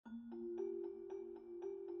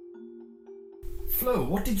Flo,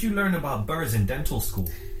 what did you learn about burrs in dental school?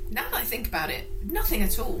 Now that I think about it, nothing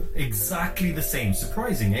at all. Exactly the same.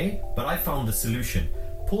 Surprising, eh? But I found the solution.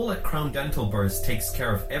 Paul at Crown Dental Burrs takes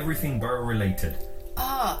care of everything burr related.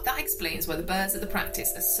 Ah, that explains why the burrs at the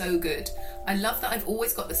practice are so good. I love that I've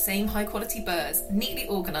always got the same high quality burrs neatly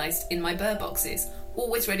organised in my burr boxes,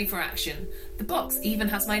 always ready for action. The box even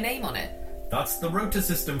has my name on it. That's the rota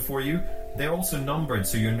system for you. They're also numbered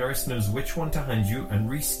so your nurse knows which one to hand you, and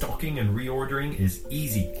restocking and reordering is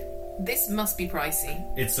easy. This must be pricey.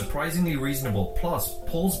 It's surprisingly reasonable, plus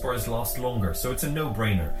Paul's burrs last longer, so it's a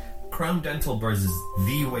no-brainer. Crown Dental Burrs is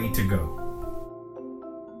the way to go.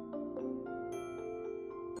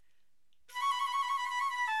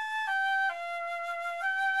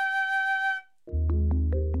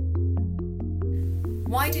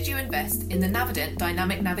 Why did you invest in the Navident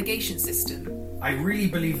dynamic navigation system? I really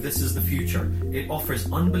believe this is the future. It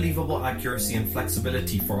offers unbelievable accuracy and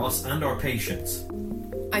flexibility for us and our patients.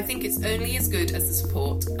 I think it's only as good as the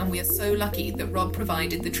support, and we are so lucky that Rob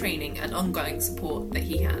provided the training and ongoing support that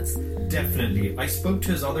he has. Definitely. I spoke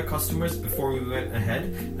to his other customers before we went ahead,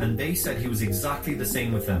 and they said he was exactly the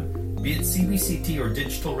same with them. Be it CBCT or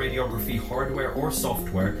digital radiography hardware or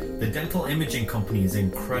software, the dental imaging company is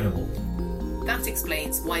incredible. That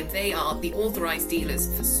explains why they are the authorised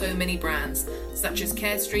dealers for so many brands, such as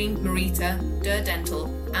Carestream, Marita, Durr Dental,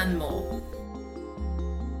 and more.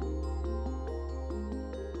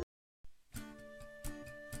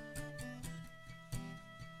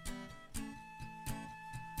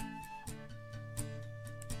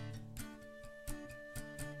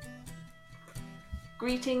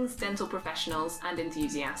 Greetings, dental professionals and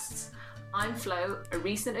enthusiasts. I'm Flo, a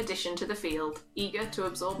recent addition to the field, eager to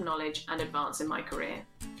absorb knowledge and advance in my career.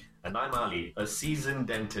 And I'm Ali, a seasoned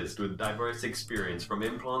dentist with diverse experience from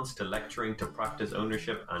implants to lecturing to practice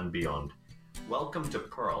ownership and beyond. Welcome to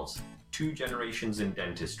Pearls, 2 generations in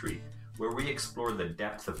dentistry, where we explore the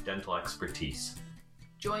depth of dental expertise.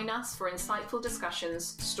 Join us for insightful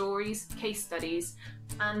discussions, stories, case studies,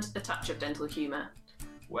 and a touch of dental humour.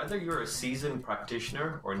 Whether you're a seasoned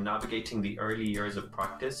practitioner or navigating the early years of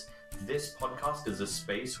practice, this podcast is a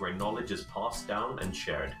space where knowledge is passed down and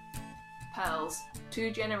shared. Pearls,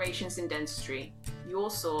 2 generations in dentistry, your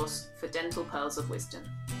source for dental pearls of wisdom.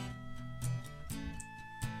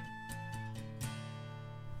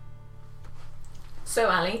 So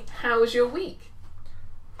Ali, how was your week?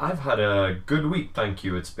 I've had a good week, thank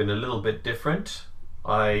you. It's been a little bit different.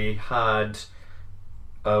 I had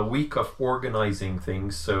a week of organising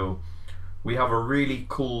things, so we have a really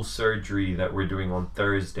cool surgery that we're doing on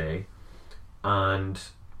Thursday, and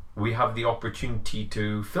we have the opportunity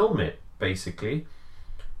to film it, basically.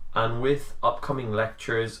 And with upcoming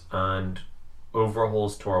lectures and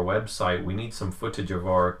overhauls to our website, we need some footage of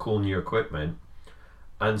our cool new equipment.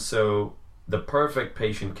 And so the perfect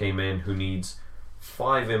patient came in who needs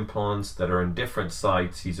 5 implants that are in different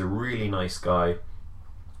sites. He's a really nice guy.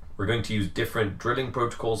 We're going to use different drilling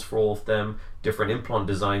protocols for all of them, different implant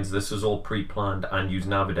designs. This was all pre-planned, and use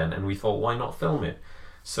Navident, and we thought, why not film it?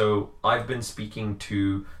 So I've been speaking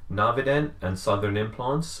to Navident and Southern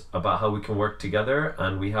Implants about how we can work together,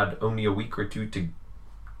 and we had only a week or 2 to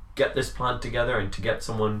get this plan together and to get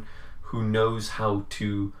someone who knows how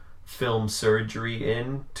to film surgery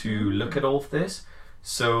in to look at all of this.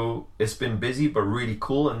 So it's been busy but really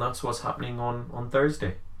cool, and that's what's happening on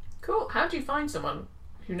Thursday. Cool. How do you find someone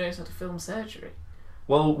who knows how to film surgery?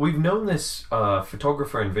 Well, we've known this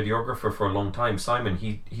photographer and videographer for a long time, Simon.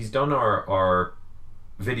 He's done our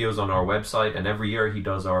videos on our website, and every year he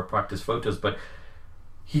does our practice photos, but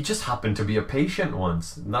he just happened to be a patient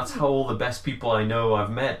once, and that's how all the best people I know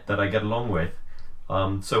I've met that I get along with.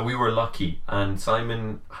 So we were lucky, and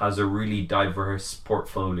Simon has a really diverse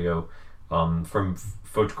portfolio, from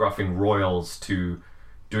photographing royals to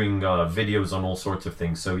doing videos on all sorts of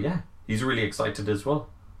things. So yeah, he's really excited as well.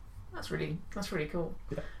 That's really cool.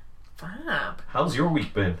 Yeah. Fab. How's your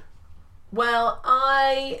week been? Well,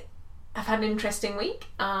 I have had an interesting week.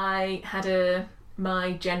 I had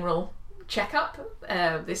my general checkup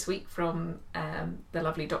this week from the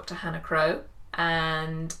lovely Dr. Hannah Crow,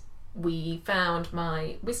 and we found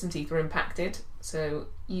my wisdom teeth were impacted. So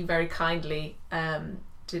you very kindly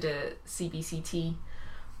did a CBCT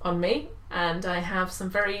on me, and I have some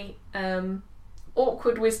very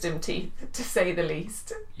awkward wisdom teeth, to say the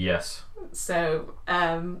least. Yes. So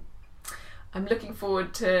I'm looking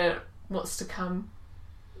forward to what's to come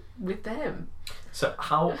with them. So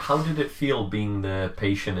how did it feel being the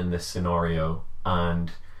patient in this scenario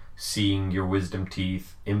and seeing your wisdom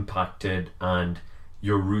teeth impacted and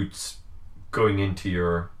your roots going into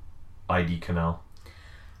your ID canal?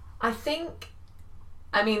 I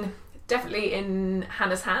mean, definitely in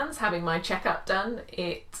Hannah's hands, having my checkup done.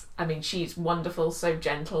 She's wonderful, so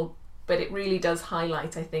gentle, but it really does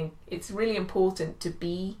highlight, I think, it's really important to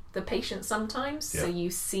be the patient sometimes, so you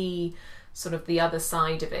see sort of the other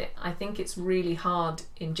side of it. I think it's really hard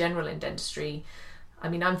in general in dentistry. I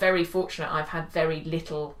mean, I'm very fortunate. I've had very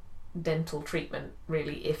little dental treatment,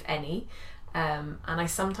 really, if any. And I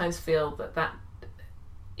sometimes feel that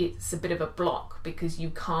it's a bit of a block because you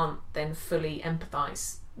can't then fully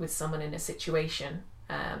empathise with someone in a situation.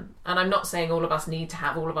 And I'm not saying all of us need to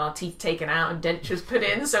have all of our teeth taken out and dentures put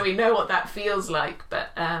in so we know what that feels like. But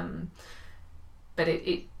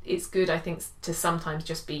it's good, I think, to sometimes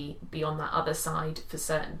just be on that other side for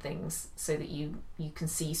certain things so that you can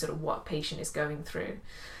see sort of what a patient is going through.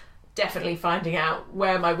 Definitely finding out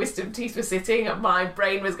where my wisdom teeth were sitting and my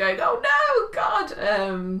brain was going, oh no,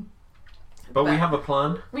 God. But we have a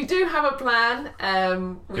plan. We do have a plan.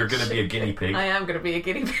 You're going to be a guinea pig. I am going to be a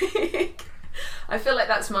guinea pig. I feel like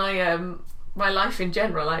that's my my life in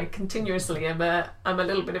general. I continuously am a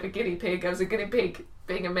little bit of a guinea pig. I was a guinea pig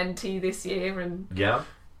being a mentee this year, and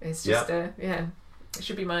it's just it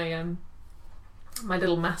should be my my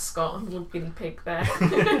little mascot, little guinea pig there.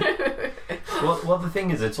 Well, the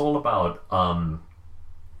thing is, it's all about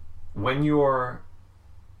when you're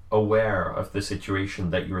aware of the situation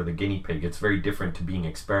that you're the guinea pig, it's very different to being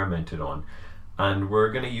experimented on. And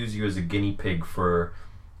we're going to use you as a guinea pig for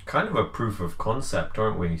kind of a proof of concept,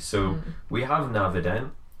 aren't we? So we have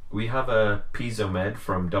Navident, we have a Piezomed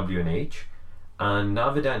from W&H, and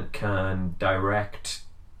Navident can direct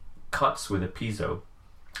cuts with a piezo,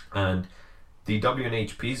 and the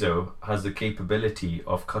W&H piezo has the capability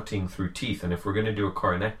of cutting through teeth, and if we're going to do a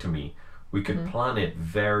coronectomy, we could plan it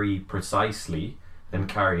very precisely and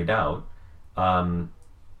carry it out.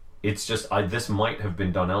 It's just this might have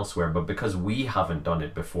been done elsewhere, but because we haven't done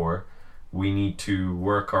it before, we need to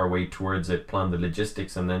work our way towards it, plan the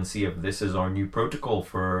logistics, and then see if this is our new protocol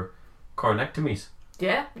for coronectomies.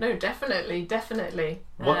 Yeah, no, definitely.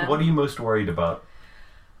 What are you most worried about?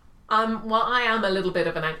 Well, I am a little bit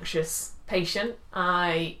of an anxious patient.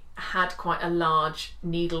 I had quite a large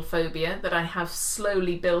needle phobia that I have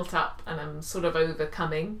slowly built up and I'm sort of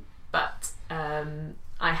overcoming, but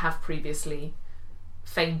I have previously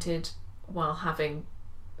fainted while having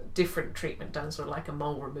different treatment done, sort of like a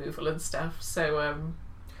mole removal and stuff. So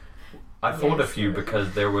I thought of you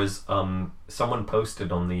because there was someone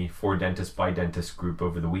posted on the For Dentist by Dentist group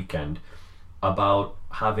over the weekend about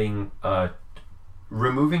having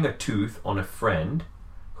removing a tooth on a friend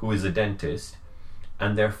who is a dentist,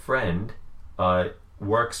 and their friend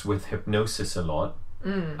works with hypnosis a lot,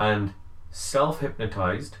 and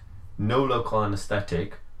self-hypnotized, no local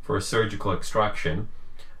anesthetic for a surgical extraction.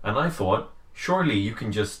 And I thought, surely you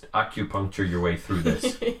can just acupuncture your way through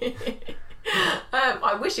this.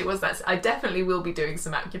 I wish it was that. I definitely will be doing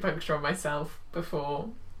some acupuncture on myself before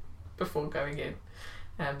going in.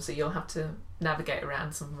 So you'll have to navigate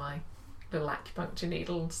around some of my little acupuncture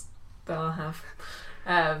needles that I'll have.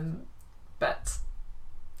 But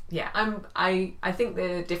yeah, I think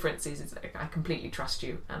the difference is that I completely trust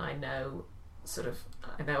you, and I know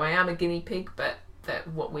I am a guinea pig, but that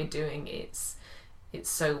what we're doing it's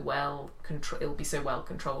so well controlled. It'll be so well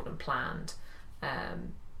controlled and planned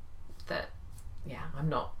that I'm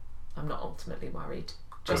not ultimately worried.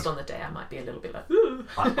 Just on the day, I might be a little bit like.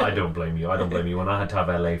 I don't blame you. When I had to have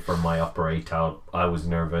LA for my upper 8 out, I was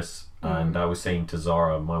nervous, and I was saying to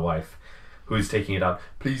Zara, my wife, who's taking it out,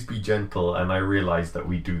 please be gentle. And I realised that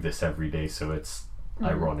we do this every day, so it's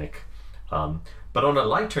ironic. But on a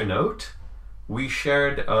lighter note, we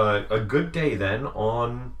shared a good day then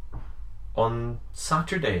on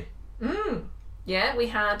Saturday. Yeah, we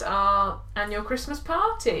had our annual Christmas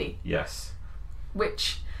party. Yes.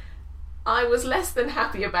 Which I was less than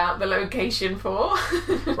happy about the location for.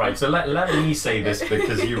 Right, so let me say this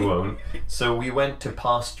because you won't. So we went to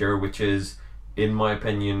Pasture, which is, in my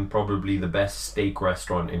opinion, probably the best steak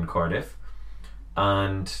restaurant in Cardiff.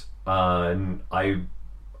 And I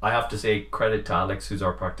have to say credit to Alex, who's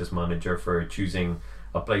our practice manager, for choosing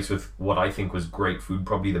a place with what I think was great food,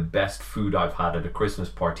 probably the best food I've had at a Christmas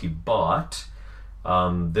party. But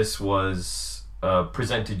this was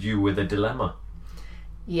presented you with a dilemma.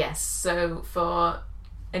 Yes, so for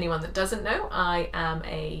anyone that doesn't know, I am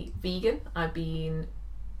a vegan. I've been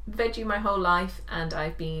veggie my whole life, and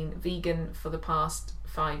I've been vegan for the past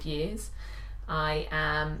 5 years. I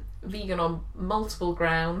am vegan on multiple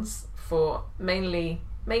grounds, for mainly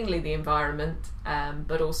the environment,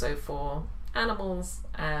 but also for animals,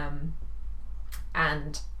 and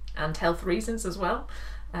health reasons as well.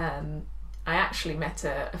 I actually met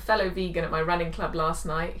a fellow vegan at my running club last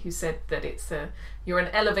night who said that you're an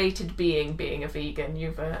elevated being a vegan.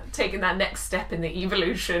 You've taken that next step in the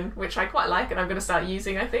evolution, which I quite like, and I'm going to start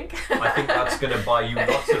using, I think. I think that's going to buy you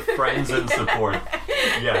lots of friends and support.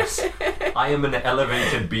 Yes, I am an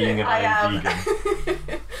elevated being and I am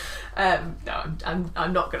vegan. No,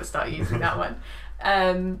 I'm not going to start using that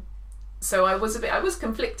one. So I was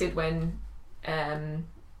conflicted when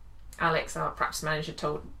Alex, our practice manager,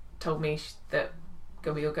 told me that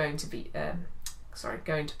we were going to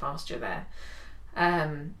going to pasture there,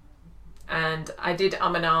 and I did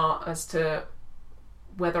and ah as to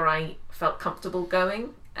whether I felt comfortable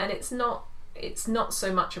going. And it's not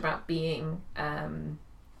so much about being,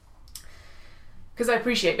 because I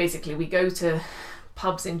appreciate basically we go to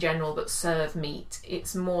pubs in general that serve meat.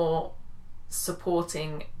 It's more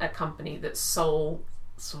supporting a company that's sole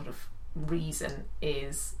sort of reason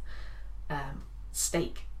is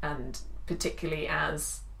steak, and particularly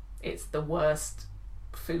as it's the worst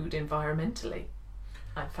food environmentally.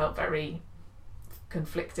 I felt very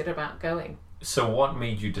conflicted about going. So what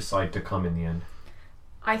made you decide to come in the end?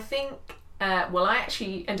 I think I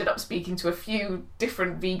actually ended up speaking to a few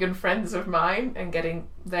different vegan friends of mine and getting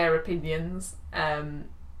their opinions, and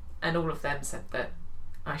all of them said that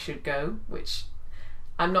I should go, which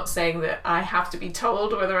I'm not saying that I have to be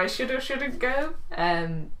told whether I should or shouldn't go,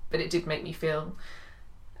 but it did make me feel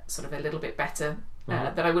sort of a little bit better,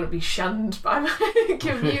 that I wouldn't be shunned by my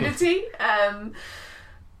community.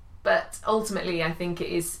 But ultimately I think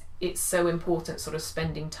it's so important sort of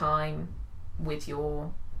spending time with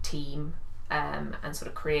your team, and sort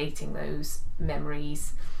of creating those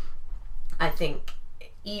memories. I think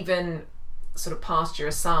even sort of pasture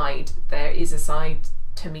aside, there is a side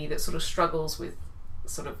to me that sort of struggles with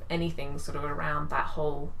sort of anything sort of around that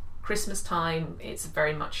whole Christmas time. It's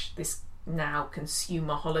very much this now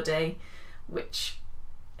consumer holiday, which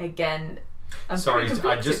again, sorry,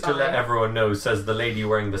 just to let everyone know, says the lady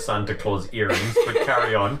wearing the Santa Claus earrings, but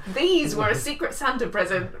carry on. These were a Secret Santa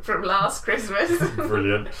present from last Christmas.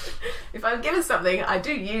 Brilliant. If I'm given something, I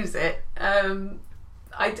do use it.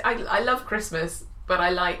 I love Christmas, but I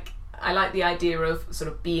like the idea of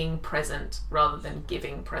sort of being present rather than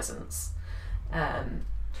giving presents. And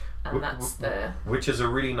that's which is a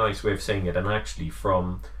really nice way of saying it. And actually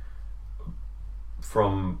from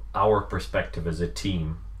our perspective as a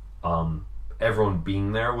team, everyone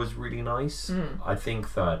being there was really nice. I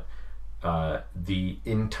think that the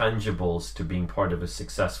intangibles to being part of a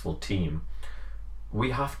successful team,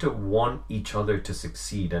 we have to want each other to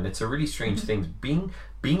succeed. And it's a really strange thing, being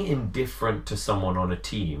indifferent to someone on a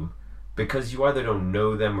team because you either don't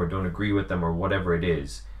know them or don't agree with them or whatever it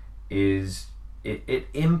is it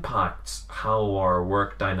impacts how our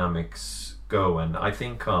work dynamics go. And I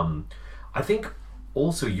think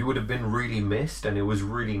also you would have been really missed, and it was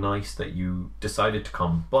really nice that you decided to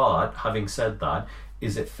come. But having said that,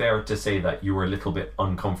 is it fair to say that you were a little bit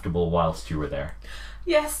uncomfortable whilst you were there?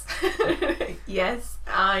 Yes. Yes,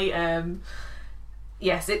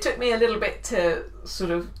 yes, it took me a little bit to sort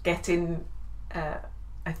of get into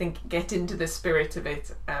the spirit of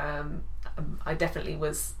it. I definitely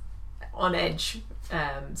was on edge,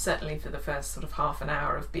 certainly for the first sort of half an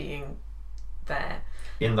hour of being there.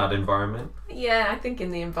 In that environment? Yeah, I think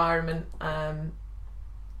in the environment, and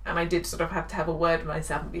I did sort of have to have a word with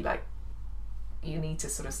myself and be like, you need to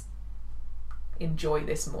sort of enjoy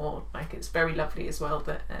this more. Like, it's very lovely as well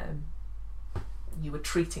that you were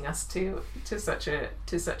treating us to such a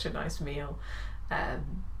nice meal.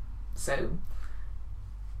 So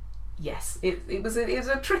yes, it was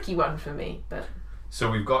a tricky one for me, but. So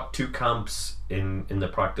we've got two camps in the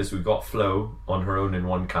practice. We've got Flo on her own in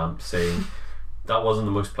one camp saying that wasn't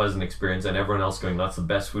the most pleasant experience, and everyone else going, that's the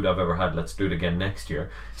best food I've ever had, let's do it again next year.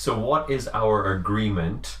 So what is our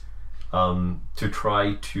agreement to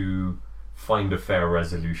try to find a fair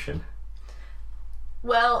resolution?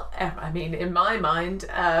 Well, I mean, in my mind,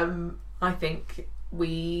 I think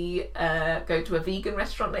we go to a vegan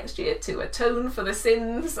restaurant next year to atone for the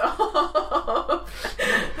sins of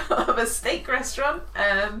a steak restaurant.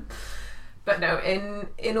 But no,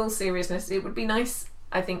 in all seriousness, it would be nice,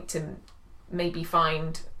 I think, to maybe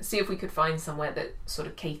see if we could find somewhere that sort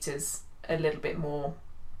of caters a little bit more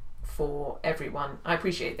for everyone. I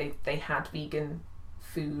appreciate they had vegan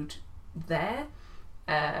food there,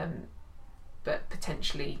 but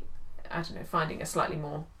potentially, I don't know, finding a slightly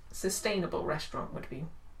more sustainable restaurant would be.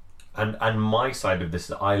 And my side of this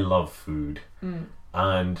is I love food,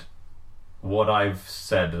 and what I've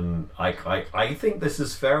said, and I think this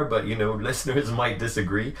is fair, but you know, listeners might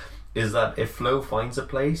disagree, is that if Flo finds a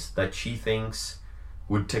place that she thinks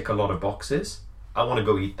would tick a lot of boxes, I want to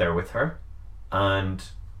go eat there with her. And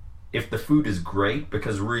if the food is great,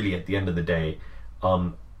 because really at the end of the day,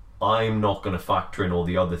 I'm not going to factor in all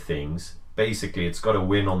the other things. Basically, it's got to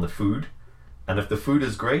win on the food. And if the food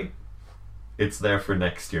is great, it's there for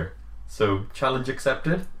next year. So, challenge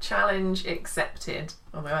accepted? Challenge accepted.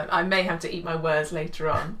 Although I may have to eat my words later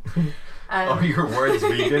on. Are your words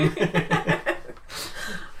vegan?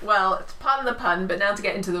 Well, pardon the pun, but now to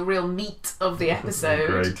get into the real meat of the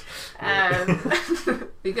episode. Great.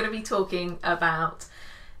 We're going to be talking about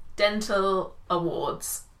dental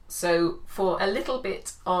awards. So, for a little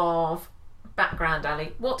bit of background,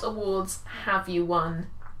 Ali, what awards have you won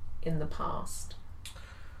in the past?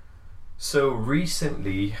 So,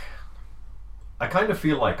 recently, I kind of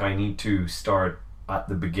feel like I need to start at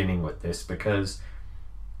the beginning with this, because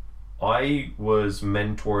I was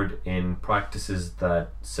mentored in practices that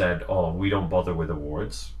said, oh, we don't bother with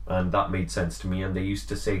awards, and that made sense to me. And they used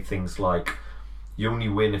to say things like, you only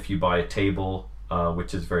win if you buy a table,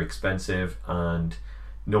 which is very expensive, and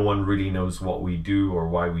no one really knows what we do or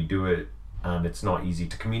why we do it, and it's not easy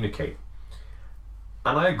to communicate.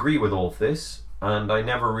 And I agree with all of this, and I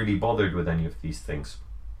never really bothered with any of these things.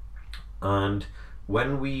 And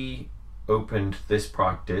when we opened this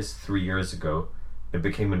practice 3 years ago, it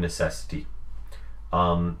became a necessity.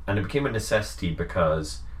 And it became a necessity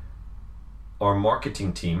because our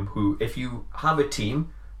marketing team, who, if you have a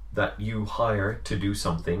team that you hire to do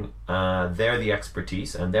something, they're the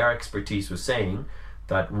expertise, and their expertise was saying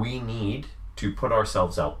that we need to put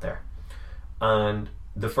ourselves out there. And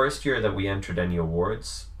the first year that we entered any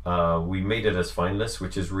awards, we made it as finalists,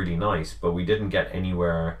 which is really nice, but we didn't get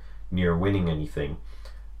anywhere near winning anything.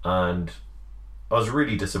 And I was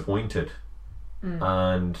really disappointed.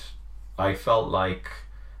 And I felt like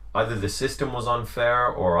either the system was unfair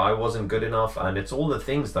or I wasn't good enough, and it's all the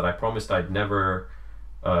things that I promised I'd never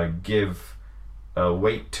give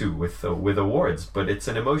weight to with awards. But it's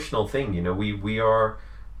an emotional thing, you know. We are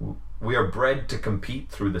bred to compete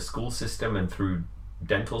through the school system and through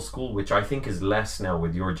dental school, which I think is less now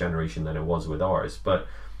with your generation than it was with ours. But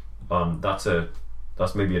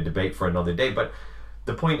that's maybe a debate for another day. But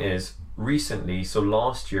the point is, recently, so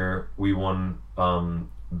last year we won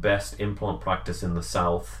best implant practice in the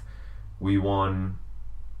South. We won,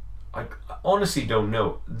 I honestly don't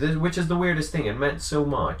know, which is the weirdest thing. It meant so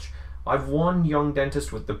much. I've won Young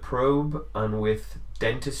Dentist with the Probe and with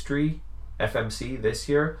Dentistry FMC this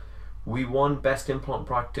year. We won best implant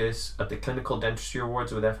practice at the Clinical Dentistry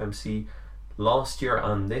Awards with FMC last year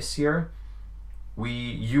and this year.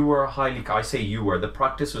 The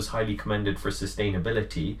practice was highly commended for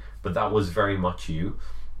sustainability, but that was very much you.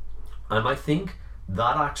 And I think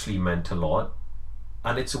that actually meant a lot.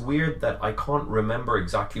 And it's weird that I can't remember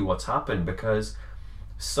exactly what's happened, because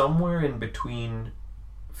somewhere in between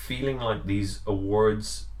feeling like these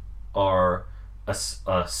awards are a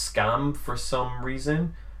scam for some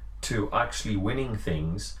reason to actually winning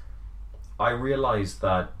things, I realized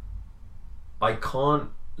that I can't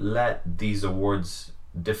let these awards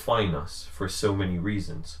define us for so many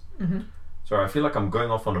reasons. Sorry, I feel like I'm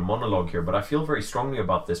going off on a monologue here, but I feel very strongly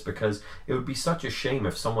about this, because it would be such a shame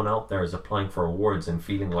if someone out there is applying for awards and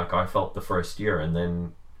feeling like I felt the first year and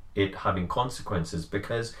then it having consequences,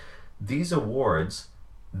 because these awards,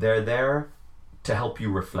 they're there to help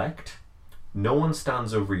you reflect. No one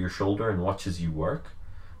stands over your shoulder and watches you work.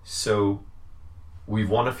 So we've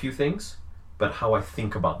won a few things, but how I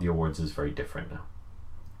think about the awards is very different now.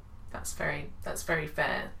 That's very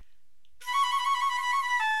fair.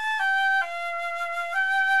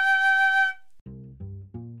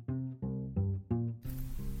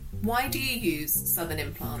 Why do you use Southern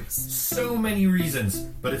Implants? So many reasons,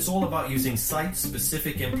 but it's all about using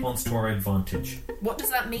site-specific implants to our advantage. What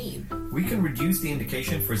does that mean? We can reduce the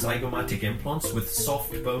indication for zygomatic implants with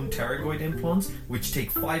soft bone pterygoid implants, which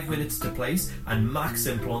take 5 minutes to place, and max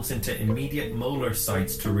implants into immediate molar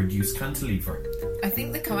sites to reduce cantilever. I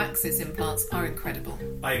think the Coaxis implants are incredible.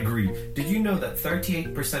 I agree. Did you know that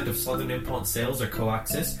 38% of Southern Implant sales are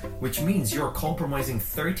Coaxis, which means you're compromising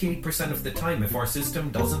 38% of the time if our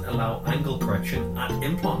system doesn't allow angle correction at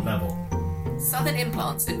implant level? Southern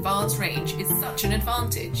Implants' advanced range is such an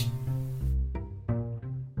advantage.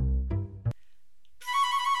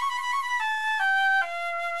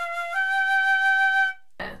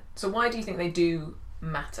 So why do you think they do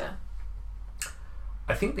matter?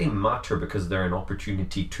 I think they matter because they're an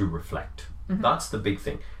opportunity to reflect. That's the big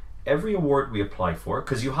thing. Every award we apply for,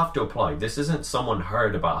 because you have to apply, this isn't someone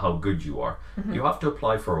heard about how good you are. You have to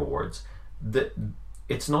apply for awards.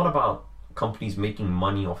 It's not about companies making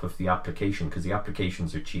money off of the application, because the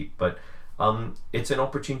applications are cheap, but it's an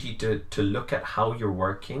opportunity to look at how you're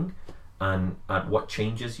working and at what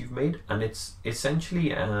changes you've made, and it's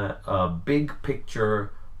essentially a big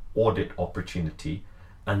picture audit opportunity,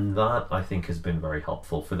 and that I think has been very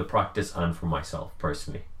helpful for the practice and for myself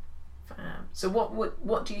personally. So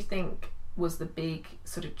what do you think was the big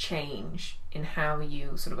sort of change in how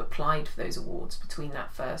you sort of applied for those awards between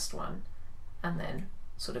that first one and then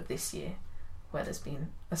sort of this year, where there's been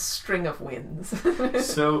a string of wins?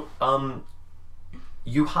 So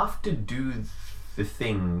you have to do the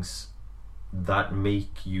things that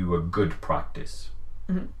make you a good practice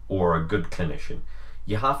or a good clinician.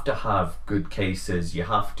 You have to have good cases, you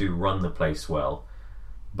have to run the place well,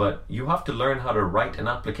 but you have to learn how to write an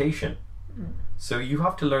application. So you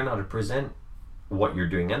have to learn how to present what you're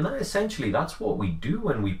doing, and essentially that's what we do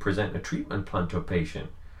when we present a treatment plan to a patient.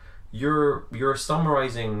 You're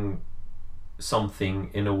summarizing something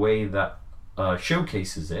in a way that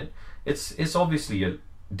showcases it. It's obviously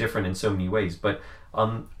different in so many ways, but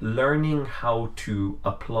learning how to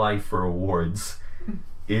apply for awards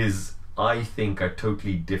is, I think, a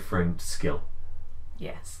totally different skill.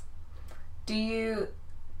 Yes. Do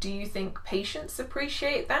you think patients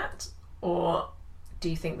appreciate that, or do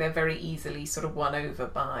you think they're very easily sort of won over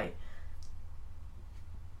by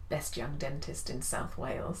best young dentist in South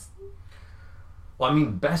Wales? Well, I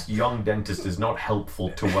mean, best young dentist is not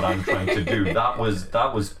helpful to what I'm trying to do. That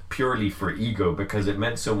was purely for ego, because it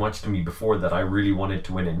meant so much to me before that I really wanted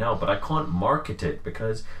to win it now. But I can't market it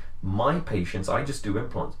because my patients, I just do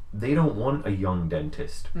implants. They don't want a young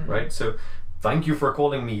dentist, right? So thank you for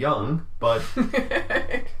calling me young, but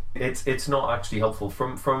it's not actually helpful.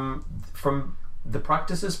 From the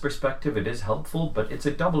practice's perspective, it is helpful, but it's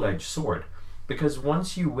a double-edged sword, because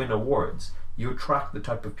once you win awards, you attract the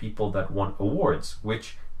type of people that want awards,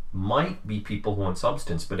 which might be people who want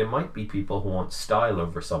substance, but it might be people who want style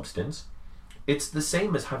over substance. It's the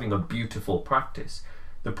same as having a beautiful practice.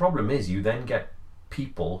 The problem is you then get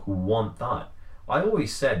people who want that. I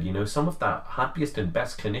always said, some of the happiest and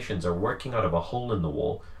best clinicians are working out of a hole in the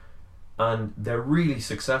wall, and they're really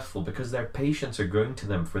successful because their patients are going to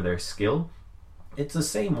them for their skill. It's the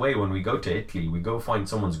same way when we go to Italy, we go find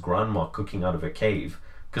someone's grandma cooking out of a cave,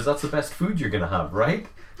 because that's the best food you're going to have, right?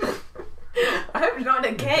 I hope not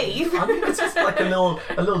a cave. I mean, it's just like a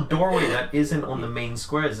little doorway that isn't on the main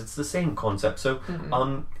squares. It's the same concept. So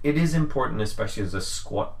it is important, especially as a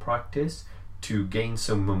squat practice, to gain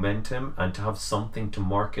some momentum and to have something to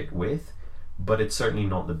market with, but it's certainly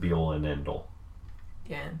not the be-all and end-all.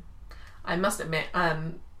 Yeah. I must admit,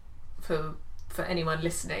 for anyone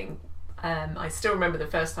listening, I still remember the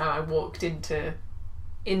first time I walked into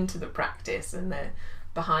the practice, and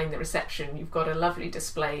behind the reception you've got a lovely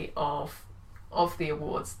display of the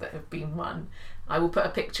awards that have been won. I will put a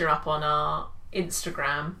picture up on our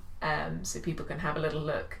Instagram so people can have a little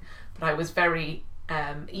look. But I was very,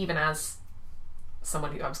 even as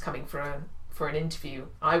someone who I was coming for an interview,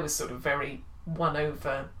 I was sort of very won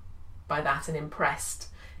over by that and impressed,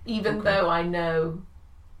 even though I know,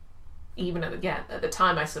 even at the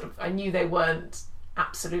time I knew they weren't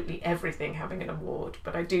absolutely everything having an award,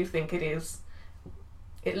 but I do think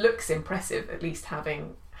it looks impressive, at least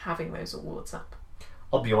having those awards up.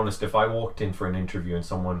 I'll be honest, if I walked in for an interview and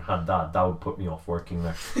someone had that would put me off working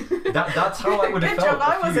there. That's how I would have felt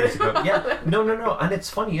a few years ago. Yeah, no, and it's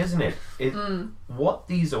funny, isn't it? What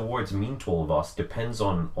these awards mean to all of us depends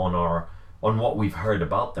on what we've heard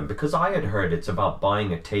about them. Because I had heard it's about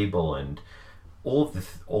buying a table and all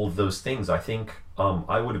of those things. I think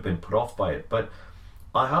I would have been put off by it. But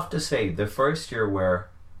I have to say, the first year where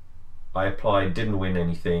I applied, didn't win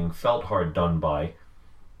anything, felt hard done by,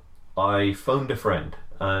 I phoned a friend,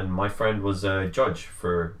 and my friend was a judge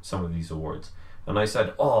for some of these awards, and I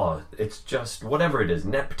said, it's just whatever it is,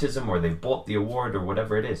 nepotism, or they bought the award, or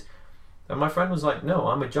whatever it is. And my friend was like, no,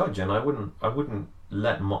 I'm a judge, and I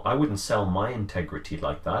wouldn't sell my integrity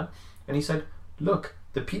like that. And he said, look,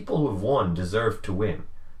 the people who have won deserve to win,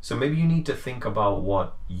 so maybe you need to think about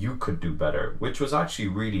what you could do better, which was actually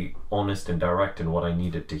really honest and direct in what I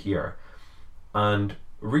needed to hear, and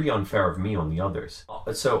really unfair of me on the others.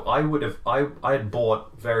 So I had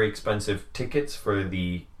bought very expensive tickets for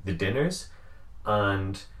the dinners,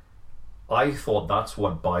 and I thought that's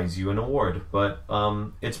what buys you an award, but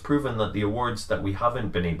it's proven that the awards that we haven't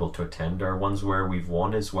been able to attend are ones where we've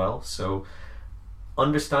won as well. So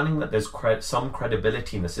understanding that there's some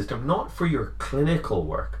credibility in the system, not for your clinical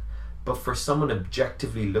work, but for someone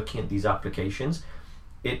objectively looking at these applications,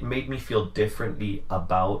 it made me feel differently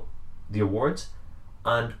about the awards,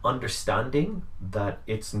 and understanding that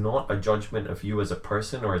it's not a judgment of you as a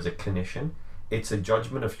person or as a clinician, it's a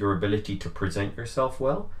judgment of your ability to present yourself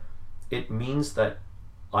well. It means that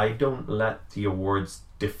I don't let the awards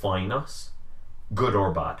define us, good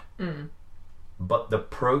or bad. But the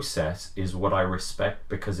process is what I respect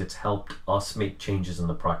because it's helped us make changes in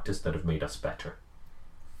the practice that have made us better.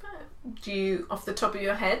 Do you, off the top of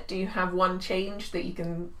your head, do you have one change that you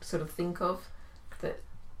can sort of think of that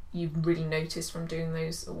you've really noticed from doing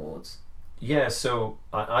those awards? Yeah, so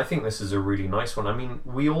I think this is a really nice one. I mean,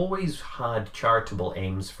 we always had charitable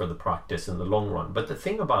aims for the practice in the long run, but the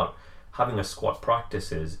thing about having a squat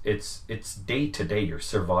practice is it's day to day, you're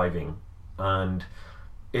surviving, and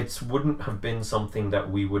it wouldn't have been something that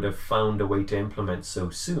we would have found a way to implement so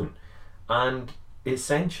soon. And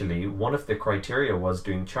essentially, one of the criteria was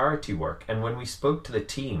doing charity work. And when we spoke to the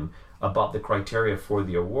team about the criteria for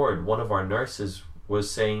the award, one of our nurses was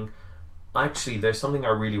saying, actually, there's something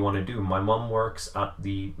I really want to do. My mum works at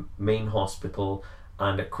the main hospital,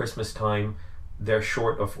 and at Christmas time, they're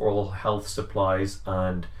short of oral health supplies,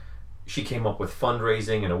 and she came up with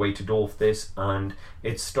fundraising and a way to do all of this, and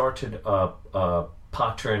it started a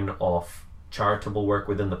pattern of charitable work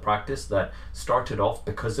within the practice that started off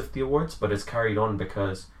because of the awards, but it's carried on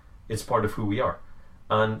because it's part of who we are.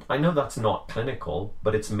 And I know that's not clinical,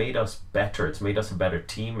 but it's made us better. It's made us a better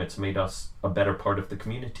team. It's made us a better part of the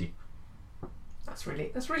community. That's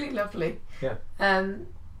really lovely. Yeah.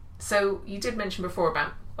 So you did mention before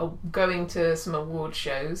about going to some award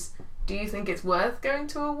shows. Do you think it's worth going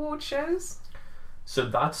to award shows? So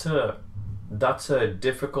that's a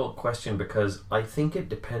difficult question because I think it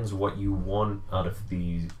depends what you want out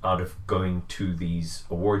of going to these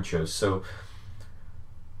award shows. So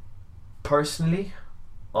personally,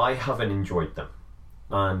 I haven't enjoyed them,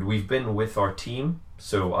 and we've been with our team,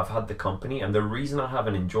 so I've had the company, and the reason I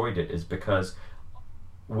haven't enjoyed it is because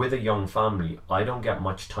with a young family, I don't get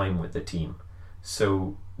much time with the team.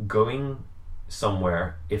 So going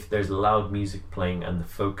somewhere, if there's loud music playing and the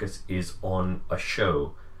focus is on a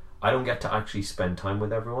show, I don't get to actually spend time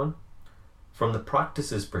with everyone. From the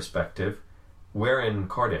practice's perspective, we're in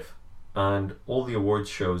Cardiff, and all the awards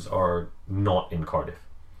shows are not in Cardiff.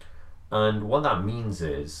 And what that means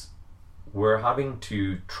is we're having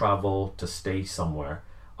to travel to stay somewhere.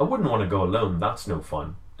 I wouldn't want to go alone, that's no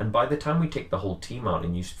fun. And by the time we take the whole team out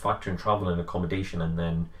and you factor in travel and accommodation and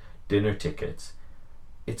then dinner tickets,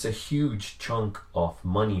 it's a huge chunk of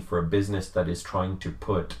money for a business that is trying to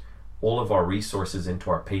put all of our resources into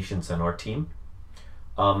our patients and our team.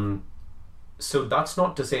 So that's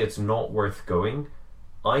not to say it's not worth going.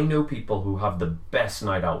 I know people who have the best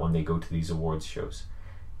night out when they go to these awards shows.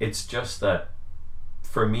 It's just that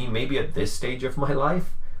for me, maybe at this stage of my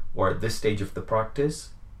life or at this stage of the practice,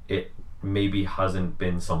 it maybe hasn't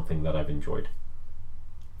been something that I've enjoyed.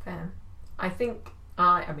 Fair. I think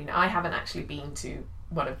I haven't actually been to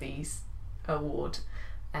one of these award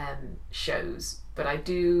shows, but I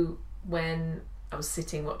do, when I was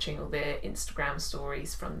sitting watching all the Instagram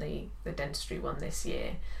stories from the dentistry one this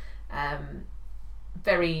year,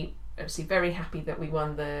 very happy that we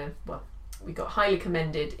won we got highly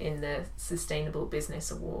commended in the Sustainable Business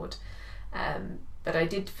Award, but I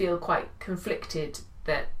did feel quite conflicted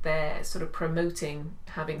that they're sort of promoting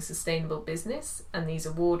having sustainable business, and these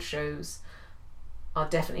award shows are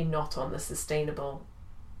definitely not on the sustainable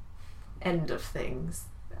end of things,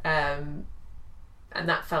 and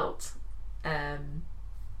that felt I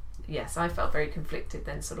felt very conflicted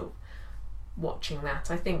then sort of watching that.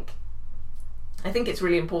 I think it's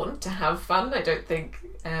really important to have fun. I don't think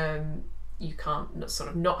you can't sort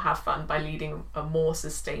of not have fun by leading a more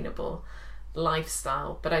sustainable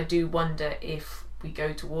lifestyle, but I do wonder if we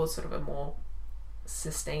go towards sort of a more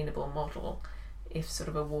sustainable model, if sort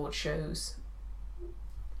of award shows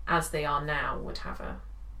as they are now would have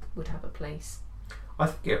a place. I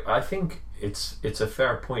think it's a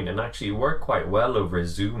fair point, and actually it worked quite well over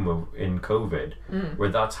Zoom in COVID, where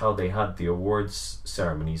that's how they had the awards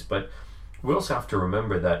ceremonies. But we also have to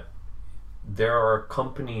remember that there are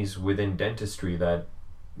companies within dentistry that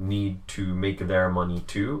need to make their money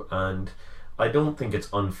too, and I don't think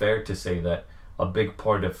it's unfair to say that a big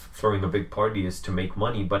part of throwing a big party is to make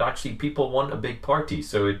money, but actually people want a big party,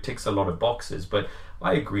 so it ticks a lot of boxes. But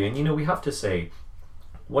I agree, and we have to say,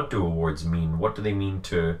 what do awards mean? What do they mean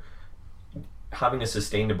to having a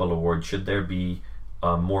sustainable award? Should there be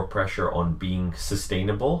more pressure on being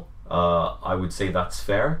sustainable? I would say that's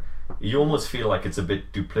fair. You almost feel like it's a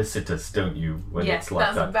bit duplicitous, don't you, when it's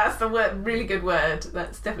like that? That's the word, really good word.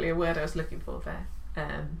 That's definitely a word I was looking for there.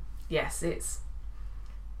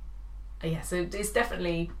 So it's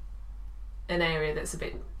definitely an area that's a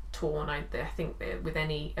bit torn. I think that with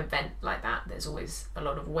any event like that, there's always a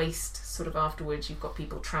lot of waste sort of afterwards. You've got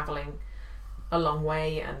people travelling a long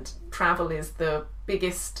way, and travel is the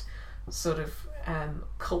biggest sort of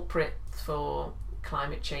culprit for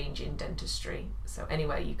climate change in dentistry. So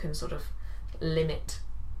anywhere you can sort of limit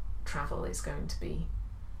travel is going to be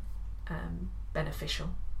beneficial.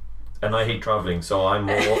 And I hate travelling, so I'm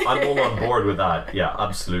all on board with that. Yeah,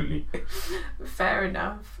 absolutely. Fair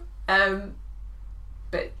enough.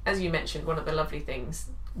 But as you mentioned, one of the lovely things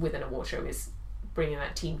with an award show is bringing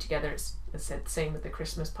that team together. It's, as I said, same with the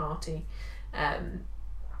Christmas party.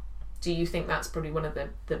 Do you think that's probably one of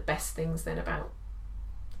the best things then about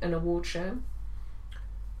an award show?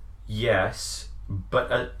 Yes,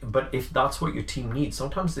 but if that's what your team needs,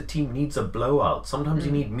 sometimes the team needs a blowout. Sometimes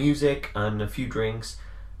you need music and a few drinks,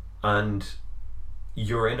 and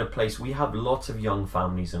you're in a place. We have lots of young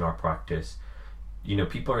families in our practice. You know,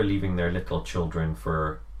 people are leaving their little children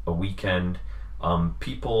for a weekend.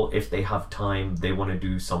 People, if they have time, they want to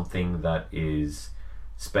do something that is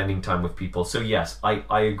spending time with people. So yes,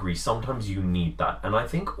 I agree. Sometimes you need that. And I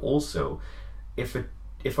think also, if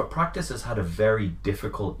a practice has had a very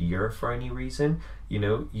difficult year for any reason, you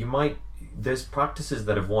know, there's practices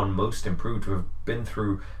that have won most improved who have been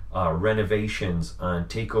through renovations and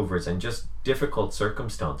takeovers and just difficult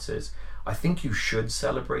circumstances. I think you should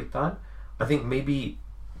celebrate that. I think maybe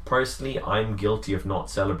personally I'm guilty of not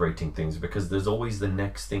celebrating things because there's always the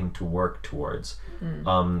next thing to work towards.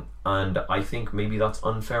 And I think maybe that's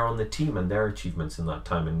unfair on the team and their achievements in that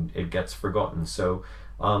time, and it gets forgotten. So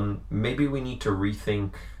maybe we need to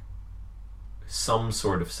rethink some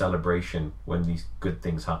sort of celebration when these good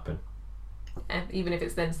things happen. Even if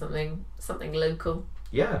it's then something local.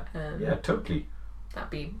 Yeah, totally. That'd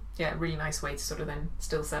be a really nice way to sort of then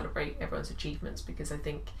still celebrate everyone's achievements, because I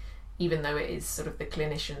think even though it is sort of the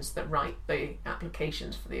clinicians that write the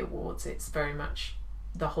applications for the awards, it's very much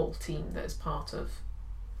the whole team that is part of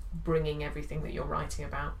bringing everything that you're writing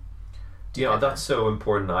about together. Yeah, that's so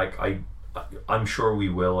important. I'm sure we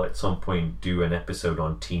will at some point do an episode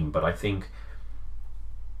on team, but I think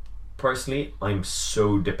personally I'm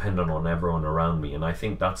so dependent on everyone around me, and I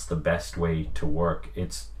think that's the best way to work.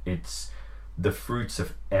 It's the fruits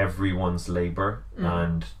of everyone's labor,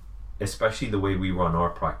 and especially the way we run our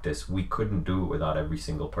practice, we couldn't do it without every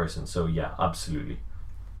single person. So yeah, absolutely.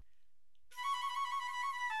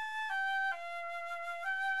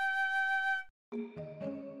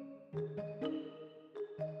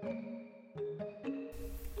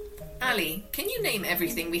 Ali, can you name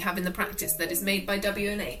everything we have in the practice that is made by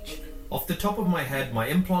W&H? Off the top of my head, my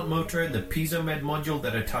implant motor, the PiezoMed module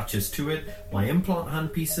that attaches to it, my implant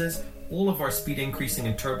handpieces, all of our speed increasing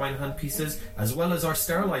and turbine handpieces, as well as our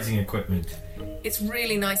sterilizing equipment. It's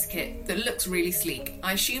really nice kit that looks really sleek.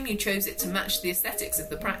 I assume you chose it to match the aesthetics of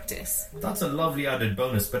the practice. That's a lovely added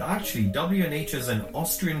bonus, but actually W&H is an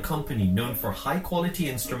Austrian company known for high quality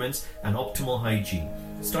instruments and optimal hygiene.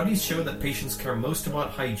 Studies show that patients care most about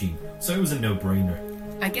hygiene, so it was a no-brainer.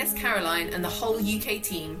 I guess Caroline and the whole UK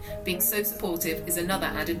team being so supportive is another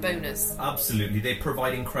added bonus. Absolutely, they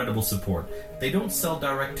provide incredible support. They don't sell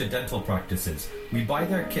direct to dental practices. We buy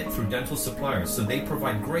their kit through dental suppliers, so they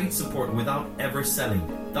provide great support without ever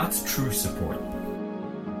selling. That's true support.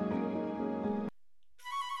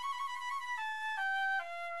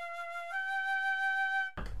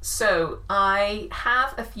 So I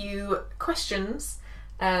have a few questions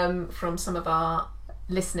from some of our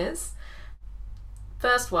listeners.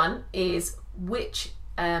 First one is, which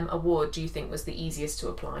award do you think was the easiest to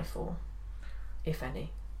apply for, if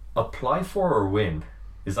any? Apply for or win?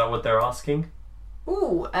 Is that what they're asking?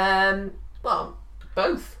 Ooh, well,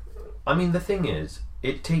 both. I mean, the thing is,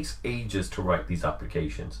 it takes ages to write these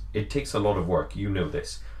applications. It takes a lot of work, you know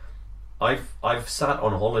this. I've sat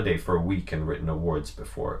on holiday for a week and written awards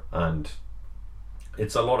before, and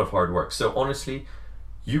it's a lot of hard work. So honestly,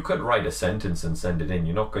 you could write a sentence and send it in.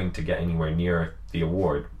 You're not going to get anywhere near the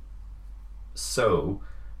award. So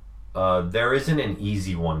there isn't an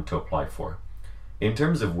easy one to apply for. In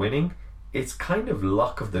terms of winning, it's kind of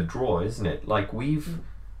luck of the draw, isn't it? Like we've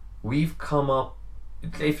come up,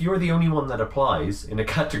 if you're the only one that applies in a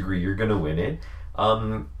category, you're going to win it.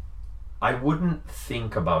 I wouldn't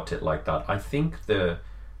think about it like that. I think the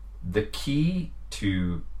key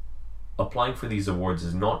to applying for these awards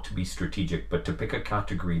is not to be strategic, but to pick a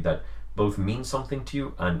category that both means something to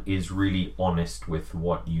you and is really honest with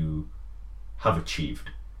what you have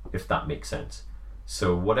achieved, if that makes sense.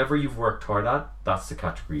 So whatever you've worked hard at, that's the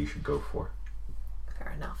category you should go for.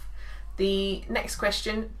 Fair enough. The next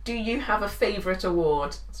question, do you have a favourite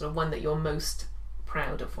award, sort of one that you're most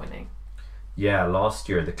proud of winning? Yeah, last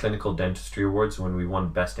year, the Clinical Dentistry Awards, when we won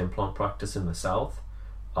Best Implant Practice in the South,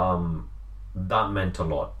 that meant a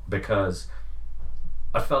lot, because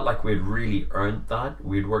I felt like we had really earned that.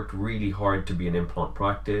 We'd worked really hard to be an implant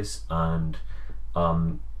practice, and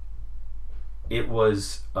it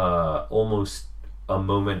was almost a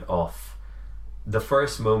moment of the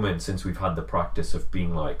first moment since we've had the practice of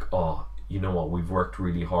being like, oh, you know what, we've worked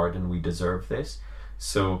really hard and we deserve this.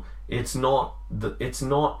 So it's not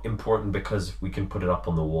important because we can put it up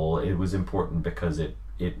on the wall. It was important because it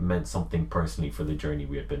meant something personally for the journey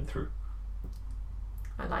we had been through.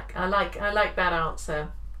 I like that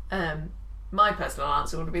answer. My personal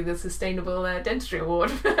answer would be the Sustainable Dentistry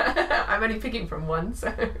Award. I'm only picking from one,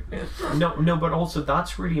 so no, but also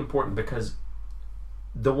that's really important because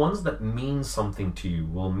the ones that mean something to you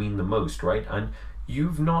will mean the most, right? And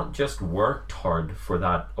you've not just worked hard for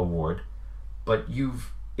that award, but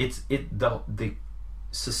the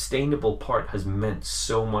sustainable part has meant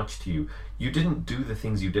so much to you. You didn't do the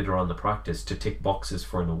things you did around the practice to tick boxes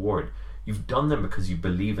for an award. You've done them because you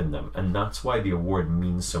believe in them, and that's why the award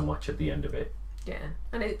means so much at the end of it. Yeah,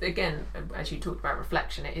 and again, as you talked about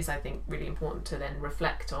reflection, it is, I think, really important to then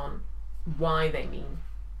reflect on why they mean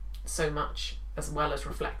so much, as well as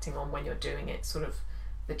reflecting on when you're doing it, sort of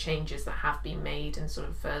the changes that have been made and sort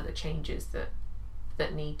of further changes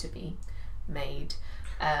that need to be made.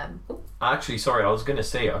 Actually, sorry, I was going to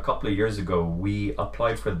say, a couple of years ago we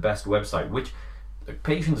applied for the best website, which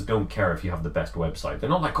patients don't care if you have the best website. They're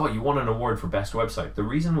not like, oh, you won an award for best website. The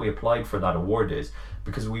reason we applied for that award is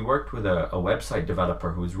because we worked with a website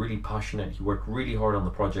developer who was really passionate. He worked really hard on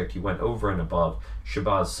the project. He went over and above.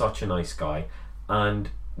 Shabazz, such a nice guy. And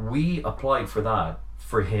we applied for that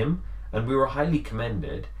for him, and we were highly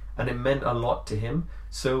commended, and it meant a lot to him.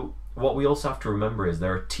 So what we also have to remember is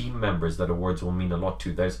there are team members that awards will mean a lot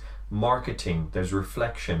to. There's marketing, there's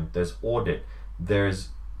reflection, there's audit, there's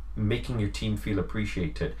making your team feel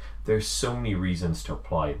appreciated. There's so many reasons to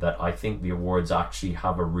apply that I think the awards actually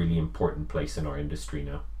have a really important place in our industry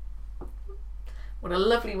now. What a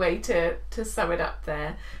lovely way to sum it up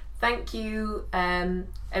there. Thank you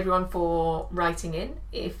everyone for writing in.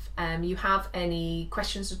 If you have any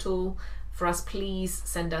questions at all for us, please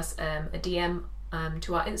send us a DM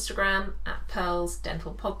to our Instagram at Pearls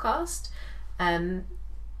Dental Podcast.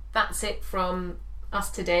 That's it from us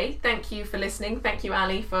today. Thank you for listening. Thank you,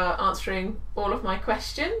 Ali, for answering all of my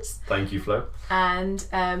questions. Thank you, Flo. And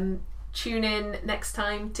tune in next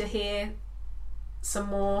time to hear some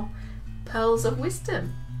more pearls of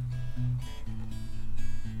wisdom.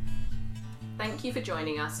 Thank you for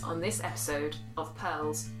joining us on this episode of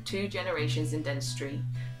Pearls, 2 Generations in Dentistry.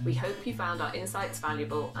 We hope you found our insights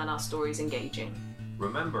valuable and our stories engaging.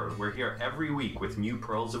 Remember, we're here every week with new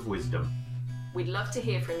pearls of wisdom. We'd love to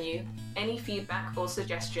hear from you. Any feedback or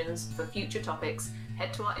suggestions for future topics,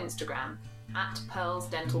 head to our Instagram at Pearls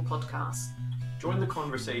Dental Podcast. Join the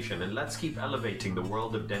conversation and let's keep elevating the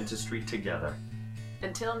world of dentistry together.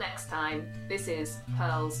 Until next time, this is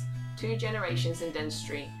Pearls, 2 Generations in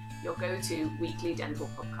Dentistry, your go-to weekly dental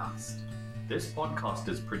podcast. This podcast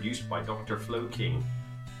is produced by Dr. Flo King